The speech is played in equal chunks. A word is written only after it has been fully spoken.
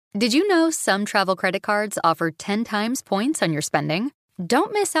Did you know some travel credit cards offer 10 times points on your spending?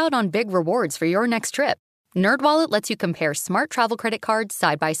 Don't miss out on big rewards for your next trip. NerdWallet lets you compare smart travel credit cards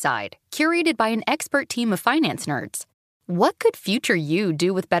side by side, curated by an expert team of finance nerds. What could future you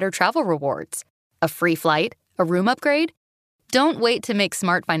do with better travel rewards? A free flight? A room upgrade? Don't wait to make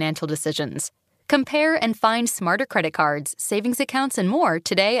smart financial decisions. Compare and find smarter credit cards, savings accounts, and more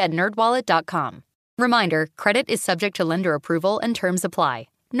today at nerdwallet.com. Reminder, credit is subject to lender approval and terms apply.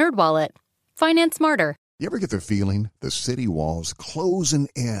 NerdWallet. Finance smarter. You ever get the feeling the city walls closing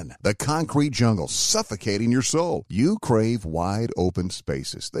in, the concrete jungle suffocating your soul? You crave wide open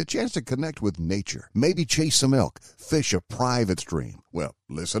spaces, the chance to connect with nature, maybe chase some elk, fish a private stream. Well,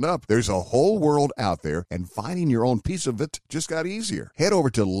 listen up. There's a whole world out there, and finding your own piece of it just got easier. Head over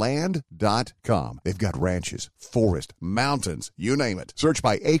to land.com. They've got ranches, forest, mountains, you name it. Search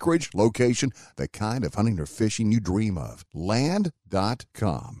by acreage, location, the kind of hunting or fishing you dream of.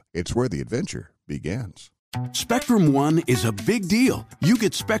 Land.com. It's where the adventure begins. Spectrum One is a big deal. You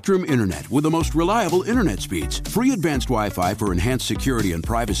get Spectrum Internet with the most reliable internet speeds, free advanced Wi-Fi for enhanced security and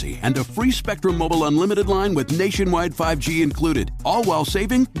privacy, and a free Spectrum Mobile Unlimited line with nationwide 5G included, all while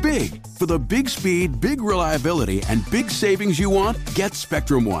saving big. For the big speed, big reliability, and big savings you want, get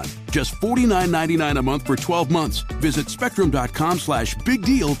Spectrum One. Just $49.99 a month for 12 months. Visit spectrum.com/big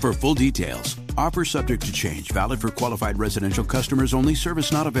deal for full details. Offer subject to change. Valid for qualified residential customers only.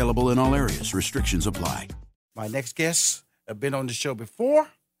 Service not available in all areas. Restrictions apply. My next guests have been on the show before.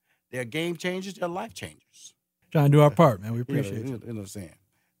 They're game changers. They're life changers. Trying to do our part, man. We appreciate it. You know what I'm saying?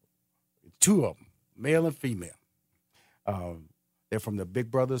 Two of them, male and female. They're from the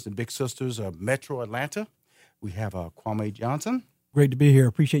Big Brothers and Big Sisters of Metro Atlanta. We have Kwame Johnson. Great to be here.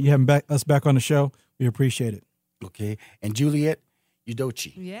 Appreciate you having us back on the show. We appreciate it. Okay. And Juliet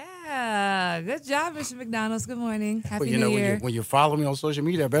Udeocho. Yeah. Good job, Mr. McDonald's. Good morning. Happy New Year. When you follow me on social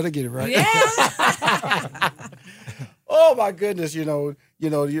media, I better get it right. Yeah. Oh my goodness! You're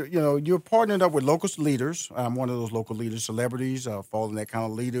partnering up with local leaders. I'm one of those local leaders, celebrities, following that kind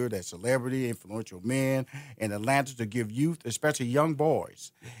of leader, that celebrity, influential men in Atlanta to give youth, especially young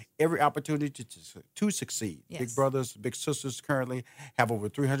boys, every opportunity to succeed. Yes. Big Brothers, Big Sisters currently have over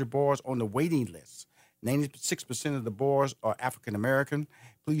 300 boys on the waiting list. 96% of the boys are African American.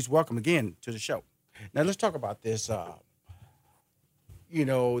 Please welcome again to the show. Now let's talk about this. The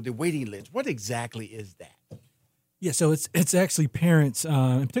waiting list. What exactly is that? Yeah, so it's actually parents,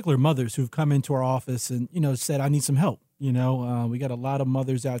 in particular mothers, who've come into our office and said, "I need some help." We got a lot of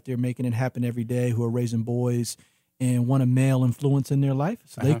mothers out there making it happen every day who are raising boys and want a male influence in their life.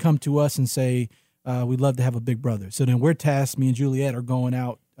 So they come to us and say, "We'd love to have a big brother." So then we're tasked. Me and Juliet are going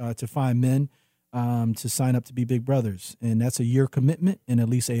out to find men to sign up to be big brothers, and that's a year commitment and at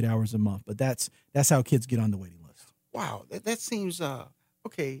least 8 hours a month. But that's how kids get on the waiting list. Wow, that seems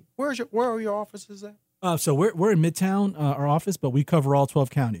okay. Where are your offices at? So we're in Midtown, our office, but we cover all 12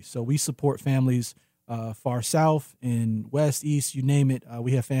 counties. So we support families far south and west, east, you name it.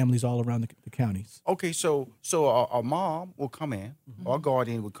 We have families all around the counties. Okay, so a mom will come in, or a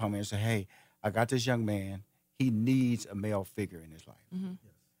guardian will come in and say, "Hey, I got this young man. He needs a male figure in his life." Mm-hmm.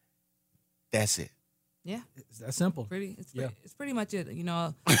 That's it. Yeah. It's that simple. It's pretty much it,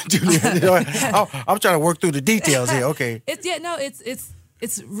 I'm trying to work through the details here. Okay.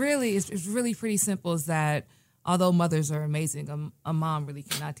 It's really pretty simple. Is that although mothers are amazing, a mom really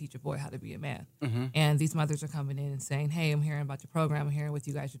cannot teach a boy how to be a man. Mm-hmm. And these mothers are coming in and saying, "Hey, I'm hearing about your program. I'm hearing what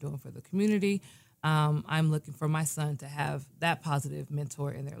you guys are doing for the community. I'm looking for my son to have that positive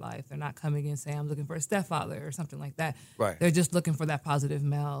mentor in their life." They're not coming in saying, "I'm looking for a stepfather" or something like that. Right. They're just looking for that positive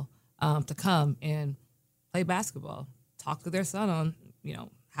male to come and play basketball, talk to their son on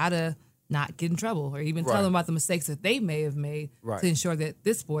how to not get in trouble, or even tell them about the mistakes that they may have made to ensure that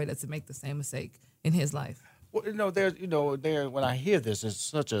this boy doesn't make the same mistake in his life. Well, when I hear this, it's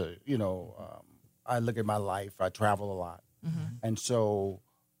such a, I look at my life, I travel a lot. Mm-hmm. And so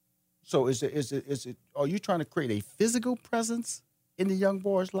is it, are you trying to create a physical presence in the young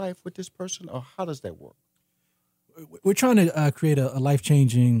boy's life with this person, or how does that work? We're trying to create a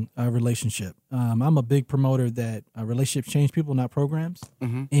life-changing relationship. I'm a big promoter that relationships change people, not programs.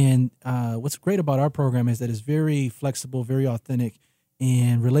 Mm-hmm. And what's great about our program is that it's very flexible, very authentic,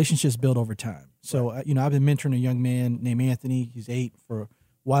 and relationships build over time. So, I've been mentoring a young man named Anthony. He's 8 for a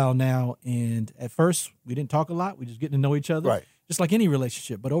while now. And at first, we didn't talk a lot. We just getting to know each other, just like any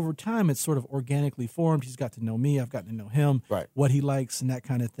relationship. But over time, it's sort of organically formed. He's got to know me. I've gotten to know him, what he likes and that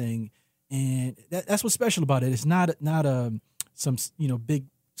kind of thing. And that's what's special about it. It's not some big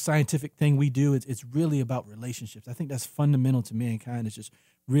scientific thing we do. It's really about relationships. I think that's fundamental to mankind. It's just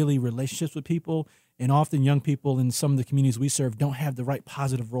really relationships with people. And often young people in some of the communities we serve don't have the right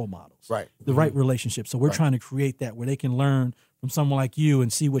positive role models, the right relationships. So we're trying to create that where they can learn from someone like you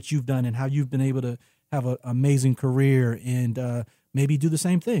and see what you've done and how you've been able to have an amazing career and maybe do the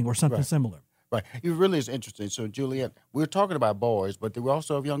same thing or something similar. Right. It really is interesting. So, Juliet, we're talking about boys, but we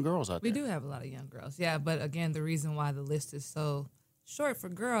also have young girls out there. We do have a lot of young girls, yeah. But again, the reason why the list is so short for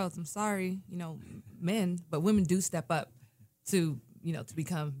girls, I'm sorry, men, but women do step up to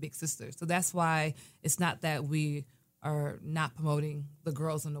become big sisters. So that's why it's not that we are not promoting the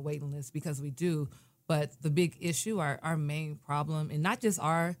girls on the waiting list, because we do. But the big issue, our main problem, and not just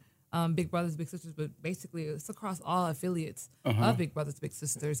our Big Brothers Big Sisters, but basically it's across all affiliates of Big Brothers Big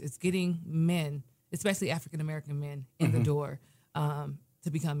Sisters. It's getting men, especially African American men, in the door to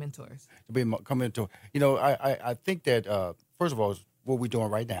become mentors. Become mentor. I think that first of all, it's what we're doing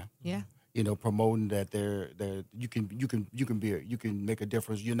right now. Yeah. Promoting that you can make a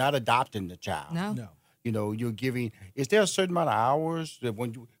difference. You're not adopting the child. No. You're giving. Is there a certain amount of hours that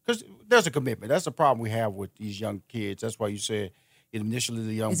because there's a commitment. That's the problem we have with these young kids. That's why you said initially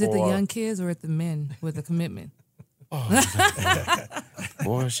the young boy. Is it the young kids or the men with the commitment?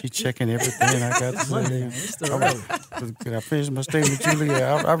 Boy, she checking everything I got to say. Can I finish my statement,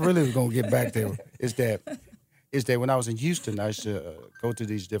 Julia? I really was gonna get back there. Is that when I was in Houston, I used to go to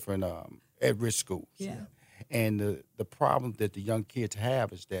these different at-risk schools. Yeah. And the problem that the young kids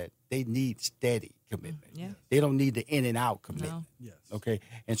have is that they need steady commitment. Yeah. They don't need the in and out commitment. No. Yes. Okay.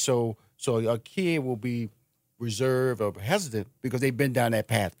 And so a kid will be reserved or hesitant because they've been down that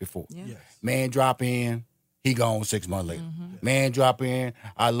path before. Yeah. Yes. Man drop in, he gone 6 months later. Mm-hmm. Man drop in,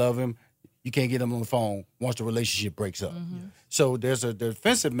 I love him. You can't get him on the phone once the relationship breaks up. Mm-hmm. So there's a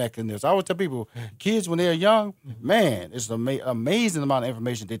defensive mechanism. I always tell people, kids when they're young, man, it's an amazing amount of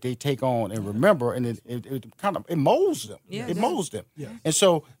information that they take on and remember, and it kind of molds them. Yeah, it it molds them. Yeah. And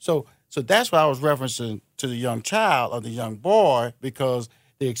so that's what I was referencing to the young child or the young boy, because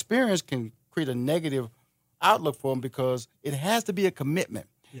the experience can create a negative outlook for them because it has to be a commitment.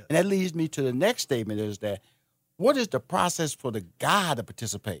 Yeah. And that leads me to the next statement is that what is the process for the guy to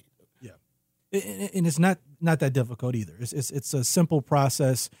participate? And it's not that difficult either. It's a simple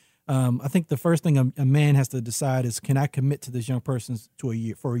process. I think the first thing a man has to decide is, can I commit to this young person for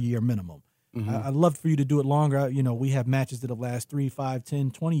a year minimum? Mm-hmm. I'd love for you to do it longer. We have matches that have last 3, 5,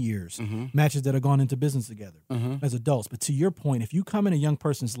 10, 20 years, matches that have gone into business together as adults. But to your point, if you come in a young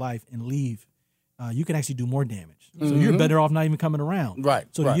person's life and leave, you can actually do more damage. So you're better off not even coming around. Right.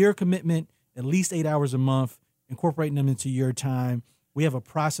 So your commitment, at least 8 hours a month, incorporating them into your time. We have a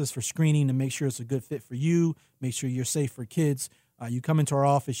process for screening to make sure it's a good fit for you, make sure you're safe for kids. You come into our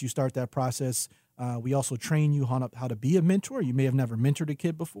office, you start that process. We also train you on how to be a mentor. You may have never mentored a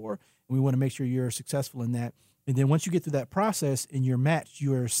kid before, and we want to make sure you're successful in that. And then once you get through that process and you're matched,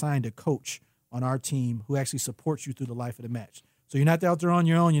 you are assigned a coach on our team who actually supports you through the life of the match. So you're not out there on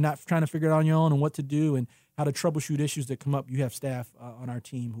your own. You're not trying to figure it out on your own and what to do and how to troubleshoot issues that come up. You have staff on our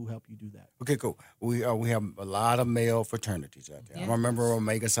team who help you do that. Okay, cool. We have a lot of male fraternities out there. Yes. I remember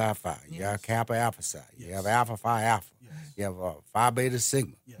Omega Psi Phi. You have Kappa Alpha Psi. You have Alpha Phi Alpha. You have Phi Beta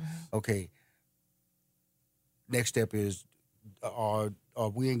Sigma. Yes. Okay. Next step is, are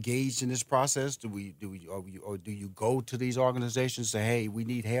we engaged in this process? Do you go to these organizations and say, hey, we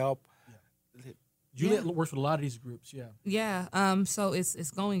need help? Juliet works with a lot of these groups. Yeah. Yeah. So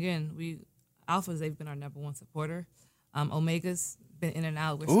it's going in. Alphas, they've been our number one supporter. Omegas been in and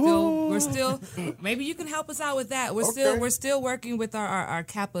out. We're still. Maybe you can help us out with that. We're still working with our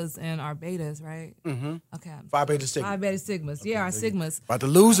Kappas and our Betas, right? Mm-hmm. Okay. Phi Beta Sigma. Phi Beta Sigmas. Yeah, our Sigmas. About to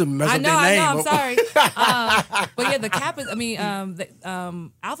lose them. Mess up their name. I'm sorry. But yeah, the Kappas. I mean,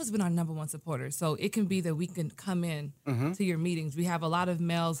 Alpha's been our number one supporter. So it can be that we can come in to your meetings. We have a lot of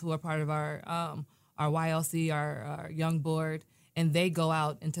males who are part of our YLC, our young board. And they go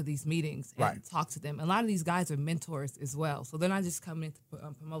out into these meetings and talk to them. A lot of these guys are mentors as well. So they're not just coming in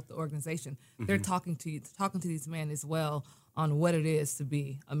to promote the organization. They're talking to these men as well on what it is to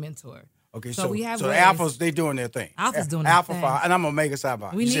be a mentor. Okay, so we have Alphas, they doing their thing. Alphas doing their Alpha thing. Phi, and I'm Omega Psi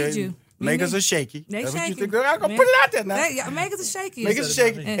Phi. We need you. Megas are shaky. They That's shaky. what you think. I'm going to put it out there now. Megas are shaky. Megas are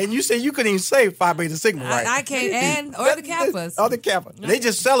shaky. And you said you couldn't even say Phi Beta Sigma, right? I can't. Or the Kappas. Or the Kappa. They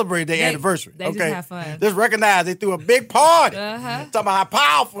just celebrate their anniversary. They just have fun. Just recognize they threw a big party. Uh-huh. Talking about how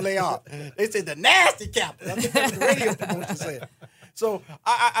powerful they are. They said the nasty Kappa. That's what the radio promotion said. So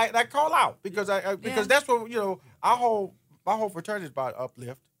I call out because that's what, my whole fraternity is about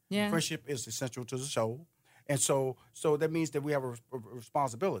uplift. Yeah. Friendship is essential to the soul. And so that means that we have a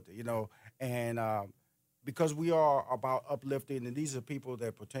responsibility, and because we are about uplifting, and these are people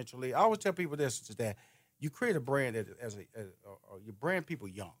that potentially, I always tell people this, is that you create a brand that you brand people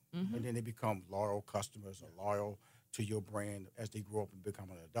young, and then they become loyal customers or loyal to your brand as they grow up and become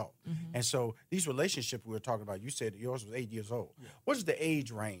an adult. And so these relationships we were talking about, you said yours was 8 years old. Yeah. What is the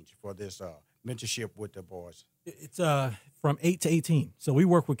age range for this mentorship with the boys? It's from 8 to 18. So we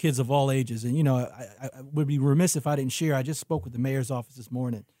work with kids of all ages. And, I would be remiss if I didn't share. I just spoke with the mayor's office this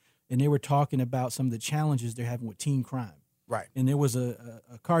morning, and they were talking about some of the challenges they're having with teen crime. Right. And there was a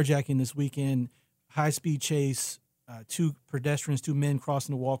carjacking this weekend, high-speed chase, 2 pedestrians, 2 men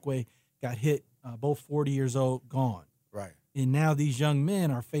crossing the walkway, got hit, both 40 years old, gone. Right. And now these young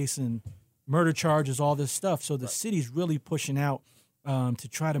men are facing murder charges, all this stuff. So the city's really pushing out to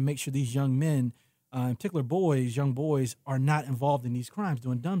try to make sure these young men, in particular young boys, are not involved in these crimes,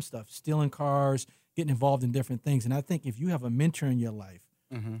 doing dumb stuff, stealing cars, getting involved in different things. And I think if you have a mentor in your life,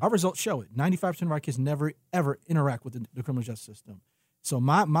 our results show it. 95% of our kids never, ever interact with the criminal justice system. So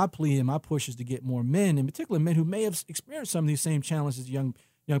my plea and my push is to get more men, in particular men who may have experienced some of these same challenges young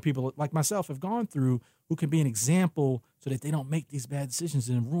people like myself have gone through, who can be an example so that they don't make these bad decisions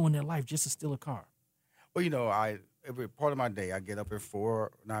and ruin their life just to steal a car. Well, every part of my day, I get up at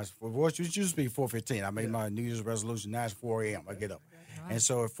 4. Now, it used to be 4:15. I made my New Year's resolution. Now it's 4 a.m. I get up. And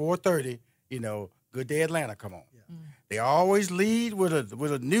so at 4:30, Good Day Atlanta come on. Yeah. They always lead with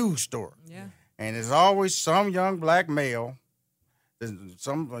a news story. Yeah. And there's always some young black male,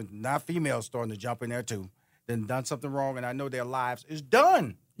 some not female starting to jump in there too, then done something wrong, and I know their lives is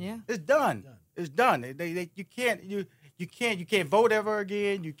done. Yeah. It's done. It's done. You can't vote ever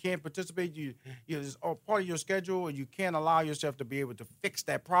again. You can't participate. It's all part of your schedule, and you can't allow yourself to be able to fix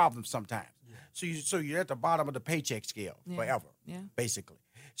that problem sometimes. Yeah. So you're at the bottom of the paycheck scale forever. Yeah. Basically.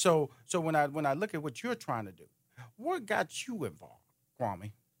 So when I look at what you're trying to do, what got you involved,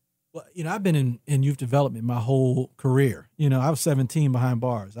 Kwame? Well, I've been in youth development my whole career. I was 17 behind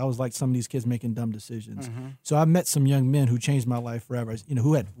bars. I was like some of these kids making dumb decisions. So I met some young men who changed my life forever,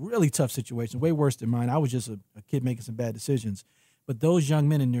 who had really tough situations, way worse than mine. I was just a kid making some bad decisions. But those young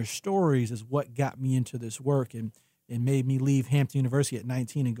men and their stories is what got me into this work and made me leave Hampton University at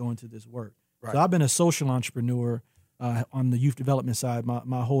 19 and go into this work. Right. So I've been a social entrepreneur on the youth development side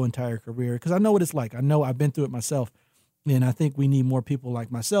my whole entire career because I know what it's like. I know I've been through it myself. And I think we need more people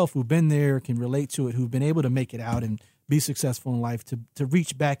like myself who've been there, can relate to it, who've been able to make it out and be successful in life to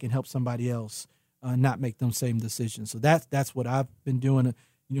reach back and help somebody else not make them same decisions. So that's what I've been doing.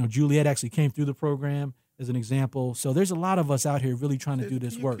 Juliet actually came through the program as an example. So there's a lot of us out here really trying to do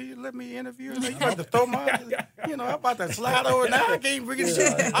this work. Can you let me interview? You about to throw my, I'm about to slide over now. I can't bring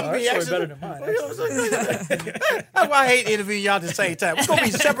it. I'm being better than mine. That's why I hate interviewing y'all at the same time. We're gonna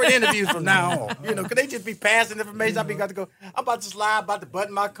be separate interviews from now on. Could they just be passing information? I'm about to slide, about to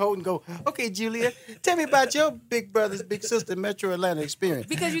button my coat and go. Okay, Juliet, tell me about your big brother's big sister Metro Atlanta experience.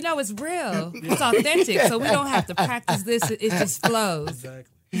 Because it's real, it's authentic, so we don't have to practice this. It just flows.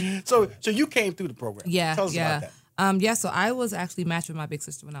 Exactly. So you came through the program. Yeah. Tell us about that. So I was actually matched with my big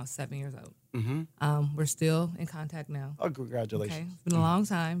sister when I was 7 years old. We're still in contact now. Oh, congratulations. Okay. It's been a long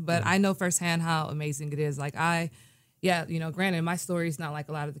time, but I know firsthand how amazing it is. Like granted, my story is not like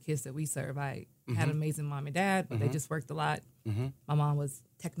a lot of the kids that we serve. I had an amazing mom and dad, but they just worked a lot. My mom was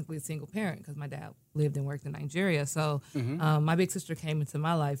technically a single parent because my dad lived and worked in Nigeria. So my big sister came into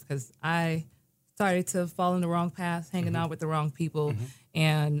my life because I started to fall in the wrong path, hanging out with the wrong people.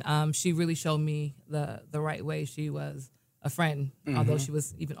 And she really showed me the right way. She was a friend, although she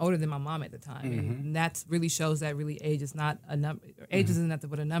was even older than my mom at the time. And that really shows that really age is not a number. Age isn't nothing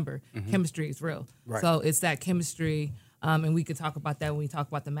but a number. Chemistry is real. Right. So it's that chemistry, and we could talk about that when we talk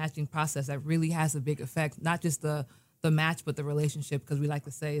about the matching process that really has a big effect, not just the match, but the relationship, because we like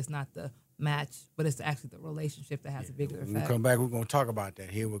to say it's not the match, but it's actually the relationship that has a bigger effect. When we come back, we're going to talk about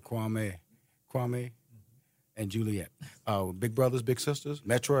that here with Kwame and Juliet, big brothers, big sisters,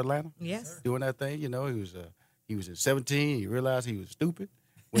 Metro Atlanta. Yes, doing that thing. He was at 17. He realized he was stupid.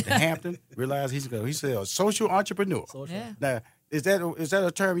 Went to Hampton. Realized he's a social entrepreneur. Yeah. Now, is that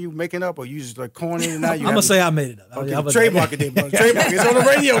a term you making up, or you just like coining it now? I'm gonna say I made it up. Okay, trademark it, then, bro. Trademark. It's on the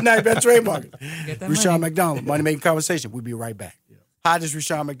radio now. You better trademark it. Rashawn McDonald, Money Making Conversation. We'll be right back. Yeah. Hi, this is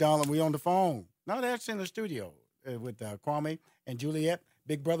Rashawn McDonald. We on the phone. No, they're actually in the studio with Kwame and Juliet.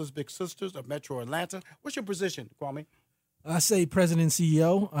 Big brothers, big sisters of Metro Atlanta. What's your position, Kwame? I say president and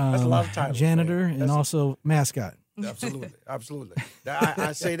CEO, that's a lot of titles, janitor, and also mascot. Absolutely.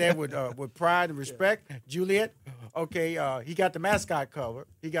 I say that with pride and respect. Juliet, okay, he got the mascot covered.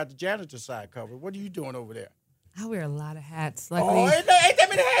 He got the janitor side covered. What are you doing over there? I wear a lot of hats. Luckily, ain't that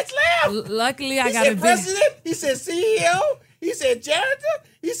many hats left? Luckily, I got a big... He said president. He said CEO. He said janitor.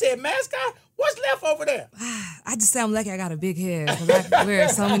 He said mascot. What's left over there? I just say I'm lucky I got a big head because I wear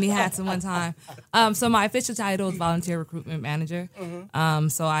so many hats at one time. So my official title is volunteer recruitment manager.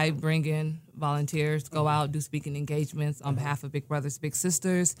 So I bring in volunteers, go out, do speaking engagements on behalf of Big Brothers, Big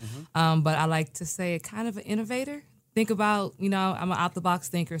Sisters. But I like to say kind of an innovator. Think about, I'm an out-the-box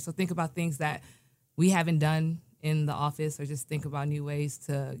thinker, so think about things that we haven't done in the office, or just think about new ways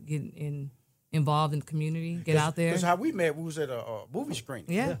to get involved in the community, get out there. Because how we met, we was at a movie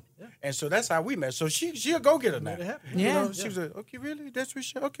screening. Yeah. And so that's how we met. So she'll go get her now. Yeah. She was like, okay, really? That's what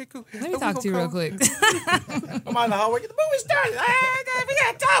she, okay, cool. Let me talk to you real quick. I'm on the hallway. The movie started. We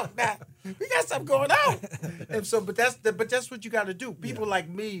got to talk now. We got something going on. And so, but that's what you got to do. People like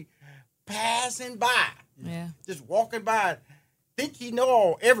me passing by, just walking by, think he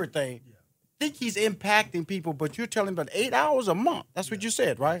know everything, think he's impacting people, but you're telling him about 8 hours a month. That's what you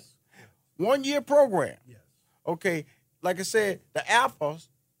said, right? 1 year program. Yes. Okay, like I said, the alphas,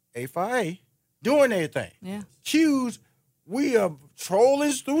 A4A, doing everything. Yeah. Q's, we are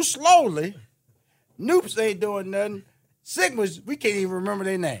trolling through slowly. Noops ain't doing nothing. Sigmas, we can't even remember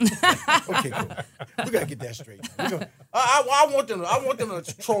their name. Okay, cool. We gotta get that straight. I want them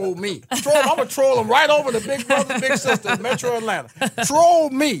to troll me. I'm gonna troll them right over the Big Brother, Big Sister, Metro Atlanta.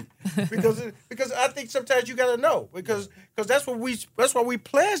 Troll me because I think sometimes you gotta know because that's why we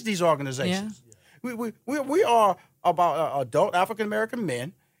pledge these organizations. Yeah. We are about adult African American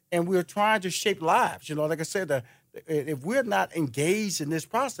men, and we're trying to shape lives. Like I said, if we're not engaged in this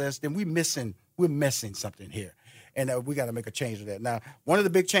process, then we're missing something here. And we got to make a change of that. Now, one of the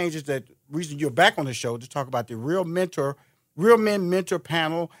big changes reason you're back on the show to talk about the Real Men Mentor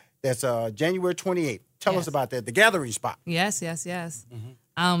panel that's January 28th. Tell us about that, the gathering spot. Yes.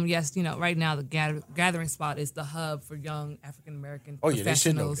 Mm-hmm. Yes, right now the gathering spot is the hub for young African American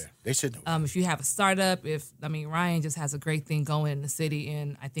professionals. They sit over there. If you have a startup, Ryan just has a great thing going in the city,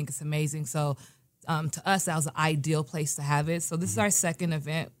 and I think it's amazing. So to us, that was an ideal place to have it. So this is our second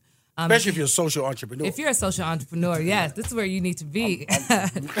event. Especially if you're a social entrepreneur. If you're a social entrepreneur, yes, this is where you need to be.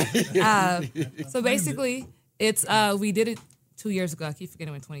 So basically, it's we did it 2 years ago. I keep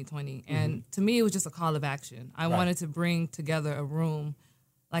forgetting in 2020. And to me, it was just a call of action. I wanted to bring together a room.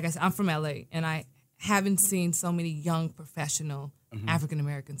 Like I said, I'm from LA, and I haven't seen so many young professional African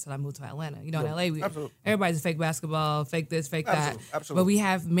Americans until I moved to Atlanta. In LA, everybody's fake basketball, fake this, fake that. Absolutely. But we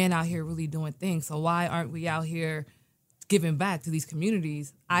have men out here really doing things. So why aren't we out here giving back to these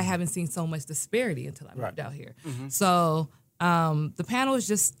communities? I haven't seen so much disparity until I moved out here. So the panel is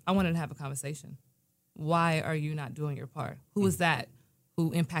just, I wanted to have a conversation. Why are you not doing your part? Who is that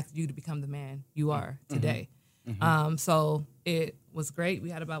who impacted you to become the man you are today? So it was great. We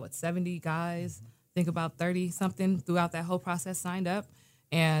had about 70 guys, I think about 30 something throughout that whole process signed up.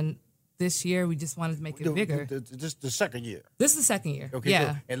 And this year, we just wanted to make it bigger. This is the second year? This is the second year, okay, yeah.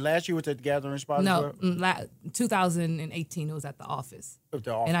 Cool. And last year was at the gathering spot? No, 2018, it was at the office.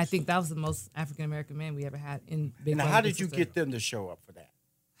 And I think that was the most African-American men we ever had in Big Brother. And how did you get them to show up for that?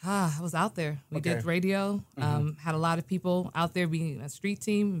 I was out there. We did radio, had a lot of people out there being a street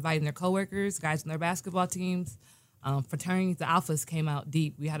team, inviting their coworkers, guys in their basketball teams. Fraternities, the alphas came out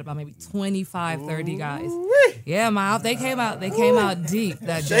deep. We had about maybe 25, 30 guys. Yeah, they came out deep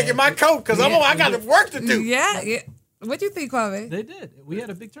that day. Shaking my coat because I got work to do. Yeah. What do you think, Kwame? They did. We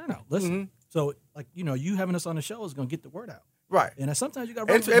had a big turnout. Listen, so you having us on the show is going to get the word out. Right. And sometimes you got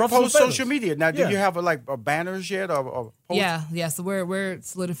to post social media. Now, do you have a banners yet or post? Yeah. So we're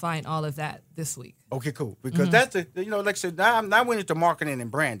solidifying all of that this week. Okay, cool. Because that's like I said, now I went into marketing and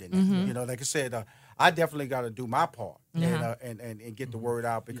branding. Like I said, I definitely got to do my part and get the word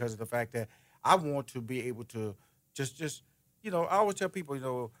out because of the fact that I want to be able to just I always tell people,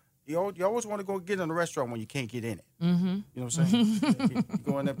 you always want to go get in a restaurant when you can't get in it. You know what I'm saying? You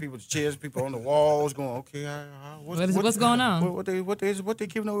go in there, people's chairs, people on the walls going, okay, what's going on? What they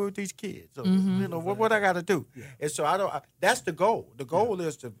giving away with these kids? So, what I got to do? Yeah. And so that's the goal. The goal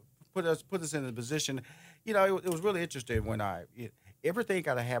is to put us in a position. It was really interesting when everything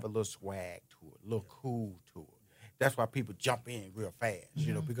got to have a little swag to it, a little cool to it. That's why people jump in real fast,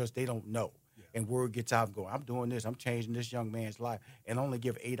 because they don't know. Yeah. And word gets out and go, I'm doing this, I'm changing this young man's life, and only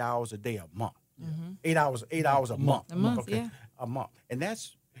give 8 hours a day a month. 8 hours a month. A month, okay. yeah. A month. And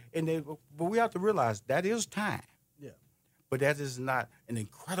but we have to realize that is time. Yeah. But that is not an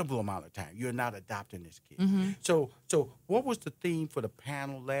incredible amount of time. You're not adopting this kid. Mm-hmm. So what was the theme for the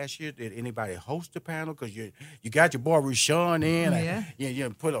panel last year? Did anybody host the panel? Because you got your boy Rashawn in. Yeah.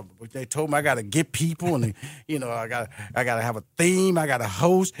 They told me I got to get people, and I got to have a theme. I got to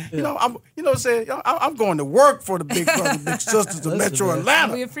host. Yeah. I'm going to work for the Big Brothers, Big Sisters of Metro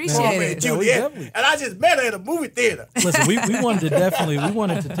Atlanta. We appreciate it. Juliet, and I just met her at a movie theater. Listen, we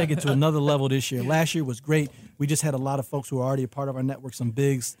wanted to take it to another level this year. Last year was great. We just had a lot of folks who are already a part of our network, some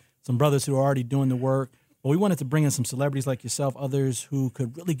bigs, some brothers who are already doing the work. But we wanted to bring in some celebrities like yourself, others who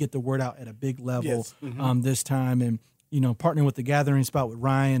could really get the word out at a big level this time. And, partnering with the Gathering Spot with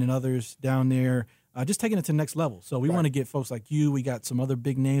Ryan and others down there, just taking it to the next level. So we want to get folks like you. We got some other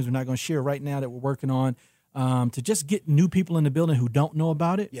big names we're not going to share right now that we're working on to just get new people in the building who don't know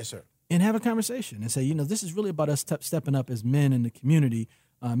about it. Yes, sir. And have a conversation and say, this is really about us stepping up as men in the community.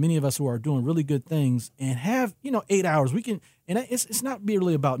 Many of us who are doing really good things and have, 8 hours. We can, and it's not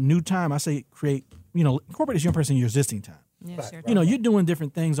really about new time. I say incorporate this young person in your existing time. Yeah, sure. You're doing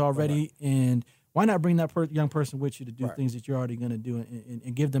different things already, and why not bring that young person with you to do things that you're already going to do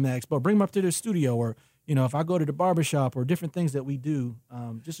and give them that exposure. Bring them up to the studio, or if I go to the barbershop, or different things that we do.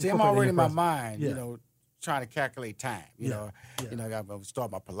 Just I'm already in my mind, Yeah. trying to calculate time. I got to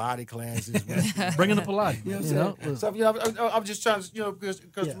start my Pilates classes. Bring in the Pilates. I'm just trying to,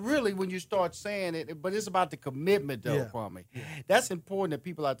 because really when you start saying it, but it's about the commitment though, Kwame. Yeah. That's important that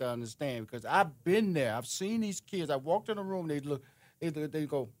people out there understand, because I've been there. I've seen these kids. I walked in the room, they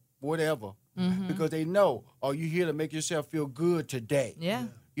go, whatever, because they know, you here to make yourself feel good today. Yeah.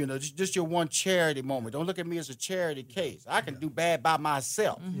 Just your one charity moment. Don't look at me as a charity case. I can do bad by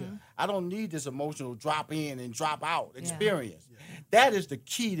myself. I don't need this emotional drop in and drop out experience. That is the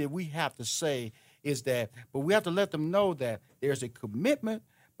key that we have to say is that, but we have to let them know that there's a commitment,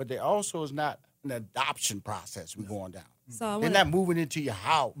 but there also is not an adoption process we're going down. So they're not moving into your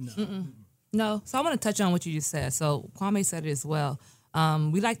house. No. So I want to touch on what you just said. So Kwame said it as well.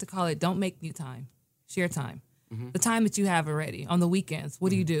 We like to call it don't make new time, share time. The time that you have already. On the weekends,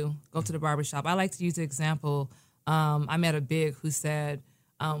 what do you do? Go to the barbershop. I like to use the example. I met a big who said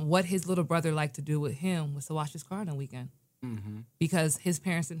what his little brother liked to do with him was to wash his car on the weekend because his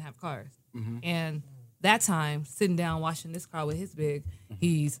parents didn't have cars. And that time, sitting down washing this car with his big,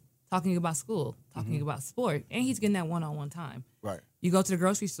 he's talking about school, talking about sport, and he's getting that one-on-one time. Right. You go to the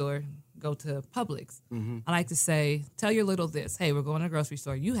grocery store, go to Publix. I like to say, tell your little this, hey, we're going to the grocery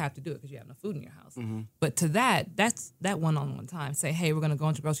store. You have to do it because you have no food in your house. But to that's that one-on-one time. Say, hey, we're going to go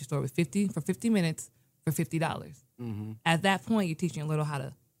into the grocery store for 50 minutes for $50. At that point, you're teaching a little how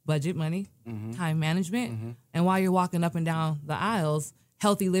to budget money, time management, and while you're walking up and down the aisles,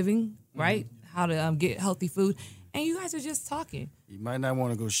 healthy living, right? How to get healthy food. And you guys are just talking. You might not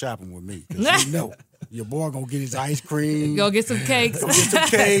want to go shopping with me, because your boy going to get his ice cream. Go get some cakes.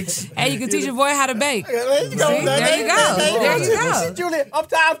 Hey, you can teach your boy how to bake. There you go. There you go. There you go. See, Juliet, I'm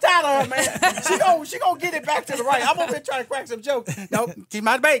tired of her, man. She gonna get it back to the right. I'm over here trying to crack some jokes. No, teach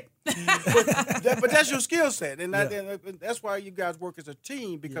my bake. But that's your skill set, and that's why you guys work as a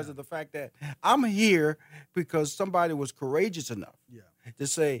team, because of the fact that I'm here because somebody was courageous enough to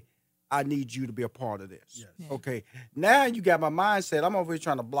say, I need you to be a part of this. Yes. Okay. Now you got my mindset. I'm over here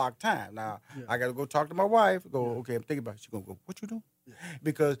trying to block time. Now I got to go talk to my wife. Okay, I'm thinking about it. She's going to go, what you doing? Yeah.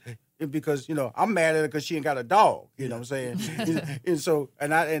 Because I'm mad at her because she ain't got a dog. You know what I'm saying? and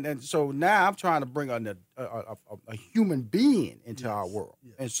so now I'm trying to bring a human being into our world.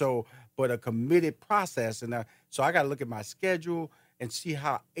 Yes. And so, but a committed process. And so I got to look at my schedule and see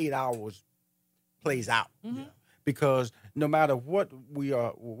how 8 hours plays out. Because no matter what we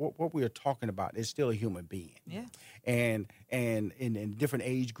are talking about, it's still a human being. Yeah. And in different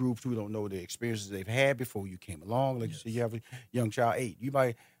age groups, we don't know the experiences they've had before you came along. Like you said, you have a young child, 8. You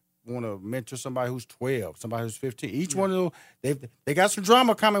might want to mentor somebody who's 12, somebody who's 15. Each one of those, they got some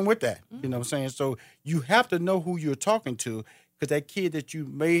drama coming with that. You know what I'm saying? So you have to know who you're talking to, because that kid that you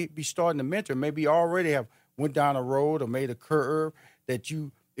may be starting to mentor maybe already have went down a road or made a curve that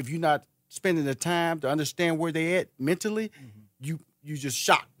if you're not spending the time to understand where they at mentally, you just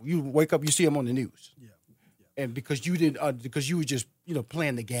shocked. You wake up, you see them on the news, and because you didn't, because you were just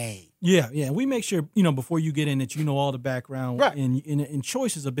playing the game. Yeah. We make sure before you get in that all the background, right? And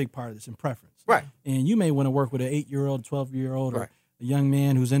choice is a big part of this, and preference, right? And you may want to work with an 8-year-old, 12-year-old, or a young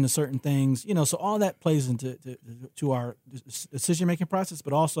man who's into certain things, So all that plays into to our decision making process,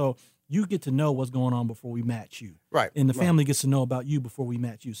 but also you get to know what's going on before we match you. Right. And the family gets to know about you before we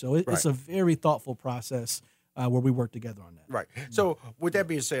match you. So it's a very thoughtful process where we work together on that. Right. So with that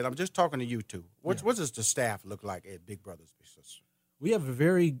being said, I'm just talking to you two. What does the staff look like at Big Brothers Big Sisters? We have a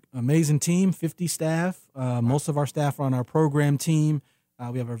very amazing team, 50 staff. Most of our staff are on our program team.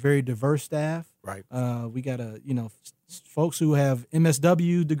 We have a very diverse staff. Right. We got folks who have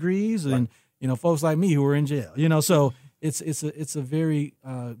MSW degrees and folks like me who are in jail. So it's a very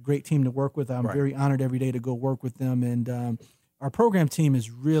great team to work with. I'm very honored every day to go work with them, and our program team is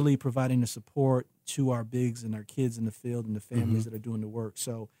really providing the support to our bigs and our kids in the field and the families that are doing the work.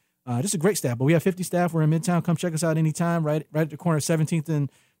 So just a great staff. But we have 50 staff. We're in Midtown. Come check us out anytime. Right at the corner of 17th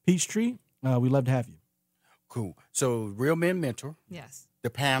and Peachtree. We'd love to have you. Cool. So Real Men Mentor. Yes. The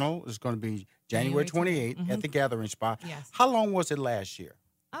panel is going to be January 28th at the Gathering Spot. Yes. How long was it last year?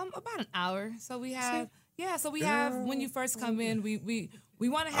 About an hour. So we have have when you first come in, we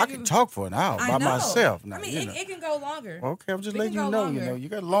want to have I can talk for an hour by myself. Now, it can go longer. Okay, I'm just letting you know. You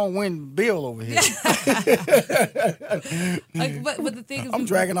got a long-winded bill over here. But the thing is, I'm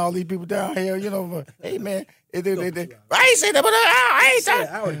dragging all these people down here. Hey man, I ain't saying that, but I ain't saying.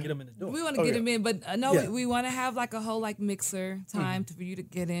 I want to get them in the door. We want to get them in, but we want to have like a whole mixer time for you to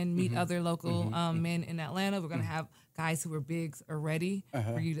get in, meet other local men in Atlanta. We're gonna have guys who are bigs already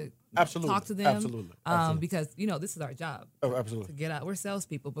for you to talk to them. Absolutely. Because this is our job. Oh, absolutely. To get out, we're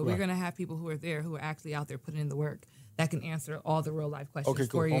salespeople, but we're gonna have people who are there who are actually out there putting in the work that can answer all the real life questions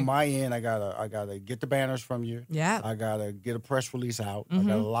for you. On my end, I gotta get the banners from you. Yeah. I gotta get a press release out. I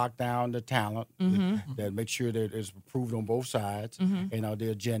gotta lock down the talent that make sure that it's approved on both sides and the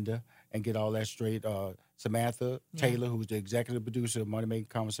agenda and get all that straight. Samantha Taylor, who's the executive producer of Money Making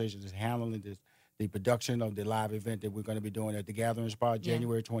Conversations, is handling the production of the live event that we're going to be doing at the Gathering Spot,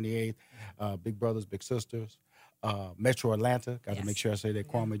 January 28th. Big Brothers, Big Sisters, Metro Atlanta. Got to make sure I say that.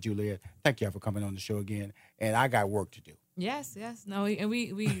 Kwame, Juliet, thank y'all for coming on the show again. And I got work to do. Yes. No, and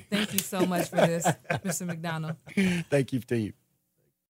we thank you so much for this, Mr. McDonald. Thank you to you.